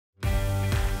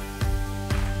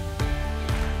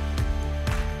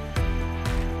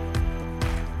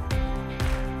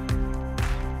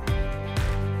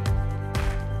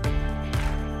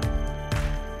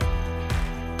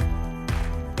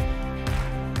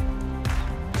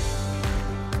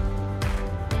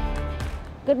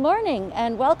Good morning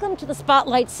and welcome to the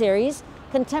Spotlight series,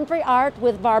 Contemporary Art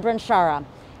with Barbara and Shara.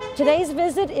 Today's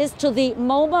visit is to the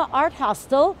Moma Art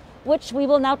Hostel, which we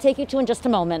will now take you to in just a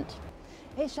moment.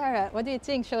 Hey Shara, what do you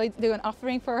think? Shall we do an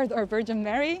offering for our Virgin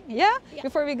Mary? Yeah?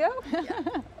 Before we go?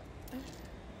 Yeah.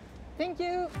 Thank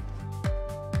you.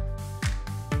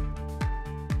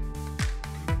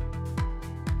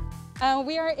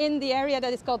 We are in the area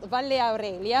that is called Valle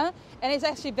Aurelia, and it's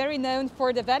actually very known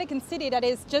for the Vatican City that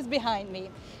is just behind me.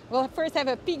 We'll first have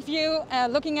a peek view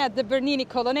looking at the Bernini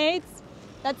colonnades.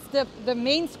 That's the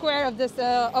main square of this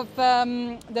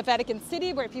the Vatican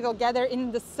City, where people gather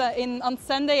on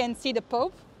Sunday and see the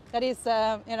Pope. That is,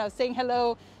 saying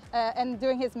hello and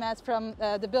doing his mass from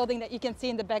the building that you can see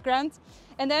in the background.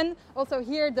 And then also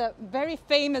here the very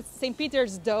famous St.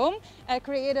 Peter's Dome,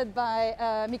 created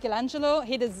by Michelangelo.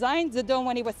 He designed the dome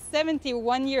when he was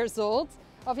 71 years old.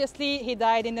 Obviously, he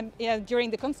died during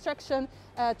the construction,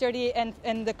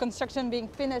 and the construction being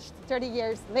finished 30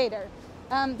 years later.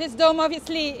 This dome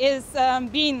obviously is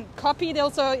being copied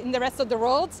also in the rest of the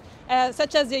world,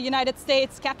 such as the United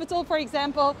States Capitol, for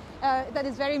example, that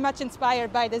is very much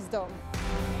inspired by this dome.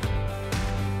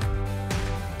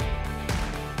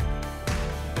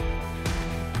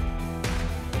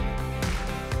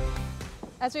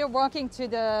 As we are walking to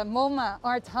the Moma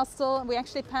Art Hostel, we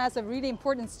actually pass a really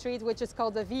important street, which is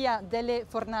called the Via delle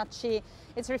Fornaci.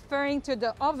 It's referring to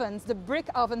the ovens, the brick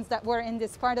ovens that were in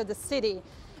this part of the city.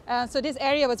 So this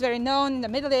area was very known in the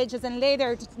Middle Ages and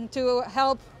later to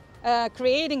help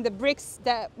creating the bricks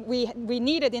that we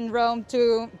needed in Rome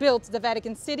to build the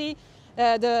Vatican City,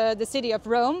 the city of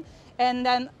Rome. And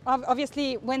then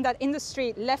obviously when that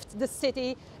industry left the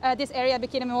city, this area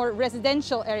became a more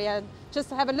residential area. Just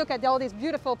to have a look at all these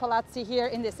beautiful palazzi here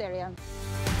in this area.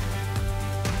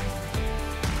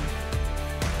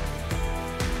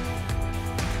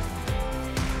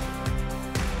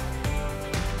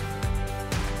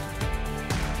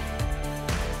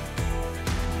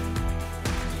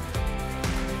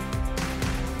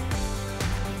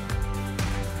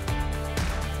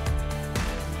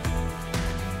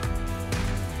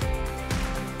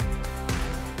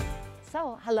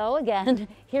 So, hello again.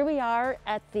 Here we are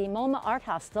at the Moma Art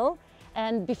Hostel.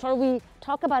 And before we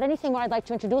talk about anything more, I'd like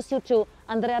to introduce you to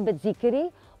Andrea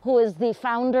Bezziccheri, who is the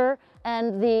founder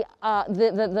and the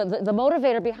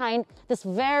motivator behind this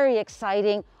very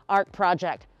exciting art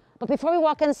project. But before we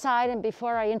walk inside and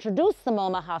before I introduce the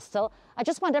Moma Hostel, I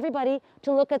just want everybody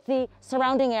to look at the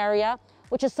surrounding area,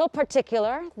 which is so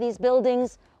particular. These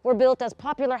buildings were built as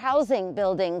popular housing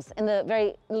buildings in the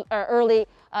very early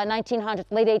 1900s,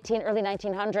 late early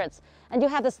 1900s. And you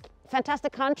have this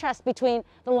fantastic contrast between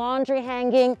the laundry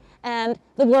hanging and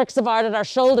the works of art at our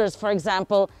shoulders. For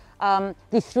example,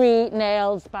 the three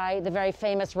nails by the very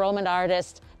famous Roman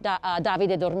artist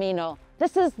Davide Dormino.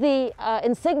 This is the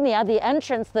insignia, the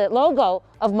entrance, the logo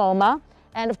of Moma.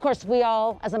 And of course, we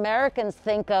all, as Americans,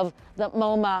 think of the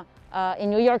Moma in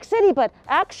New York City, but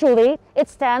actually it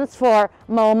stands for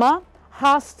Moma,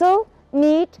 Hostel,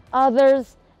 Meet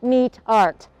Others, Meet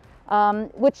Art,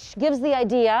 which gives the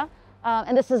idea,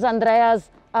 and this is Andrea's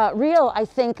real, I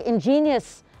think,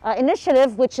 ingenious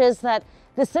initiative, which is that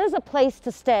this is a place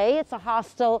to stay. It's a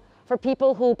hostel for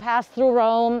people who pass through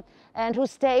Rome and who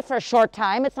stay for a short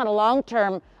time. It's not a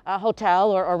long-term hotel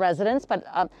or residence,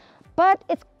 but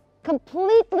it's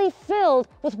completely filled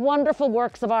with wonderful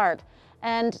works of art.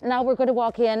 And now we're going to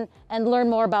walk in and learn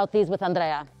more about these with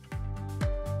Andrea.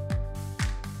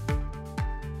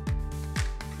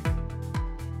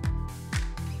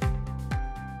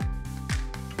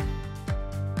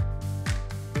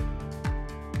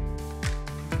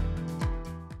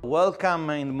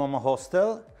 Welcome in Moma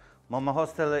Hostel. Moma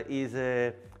Hostel is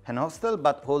an hostel,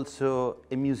 but also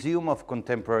a museum of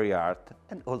contemporary art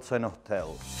and also an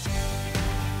hotel.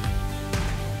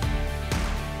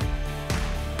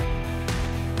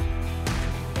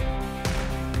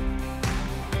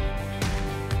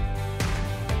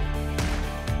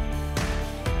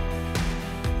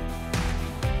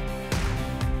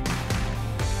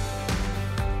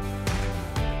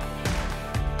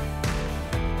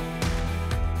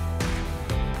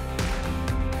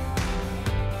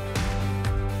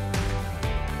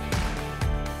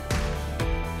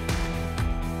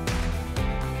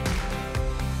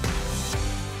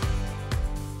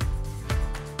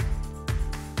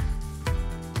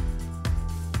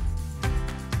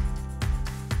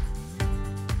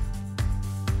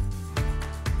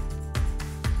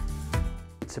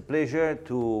 It's a pleasure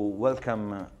to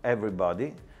welcome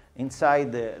everybody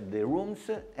inside the rooms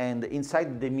and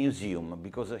inside the museum,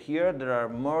 because here there are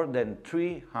more than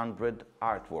 300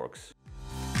 artworks.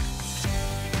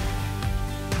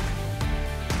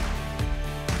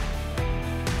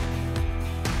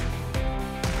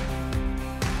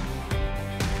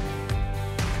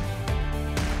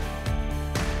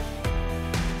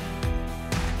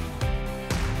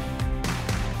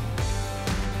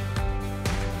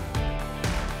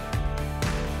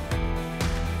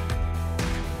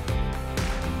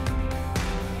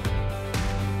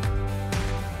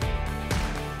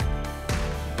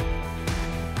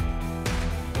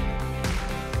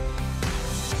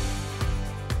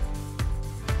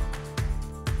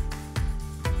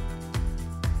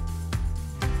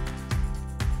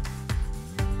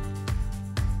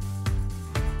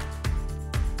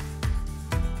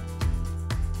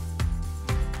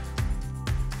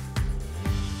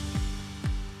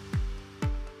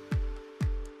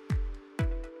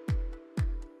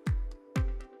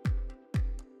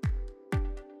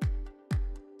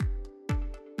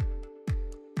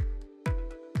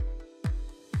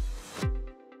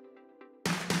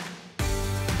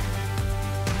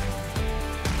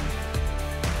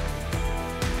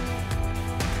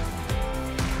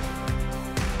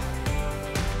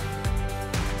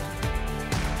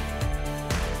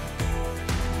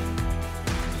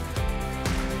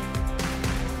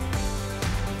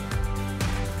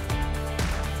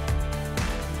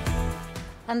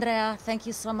 Andrea, thank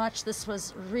you so much. This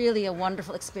was really a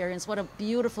wonderful experience. What a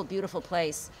beautiful, beautiful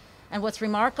place. And what's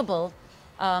remarkable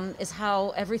is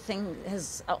how everything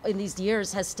has, in these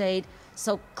years, has stayed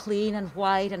so clean and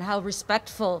white, and how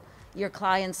respectful your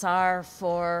clients are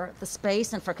for the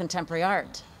space and for contemporary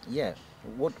art. Yeah,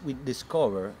 what we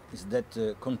discover is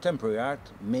that contemporary art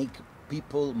make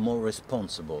people more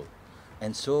responsible.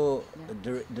 And so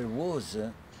there was,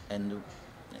 and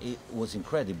it was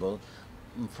incredible,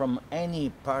 from any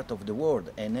part of the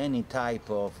world and any type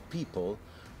of people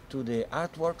to the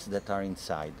artworks that are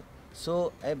inside.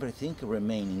 So everything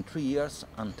remained in 3 years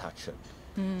untouched.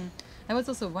 I was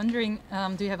also wondering,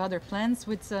 do you have other plans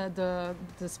with the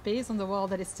space on the wall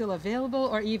that is still available,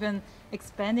 or even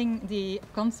expanding the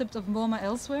concept of Moma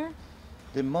elsewhere?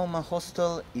 The Moma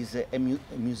Hostel is a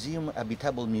museum,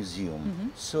 Habitable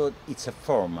Museum. So it's a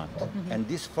format. And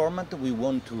this format we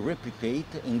want to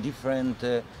replicate in different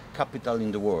capitals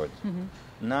in the world.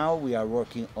 Now we are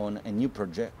working on a new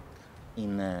project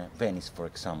in Venice, for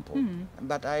example.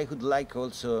 But I would like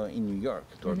also in New York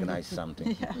to organize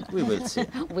something. We will see.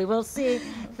 We will see.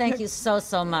 Thank you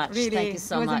so much. Really, Thank you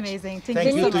so it was much. amazing. Thank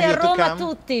you Venite to a you to Roma come.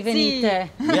 tutti, venite.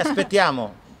 Vi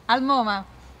aspettiamo. Al Moma.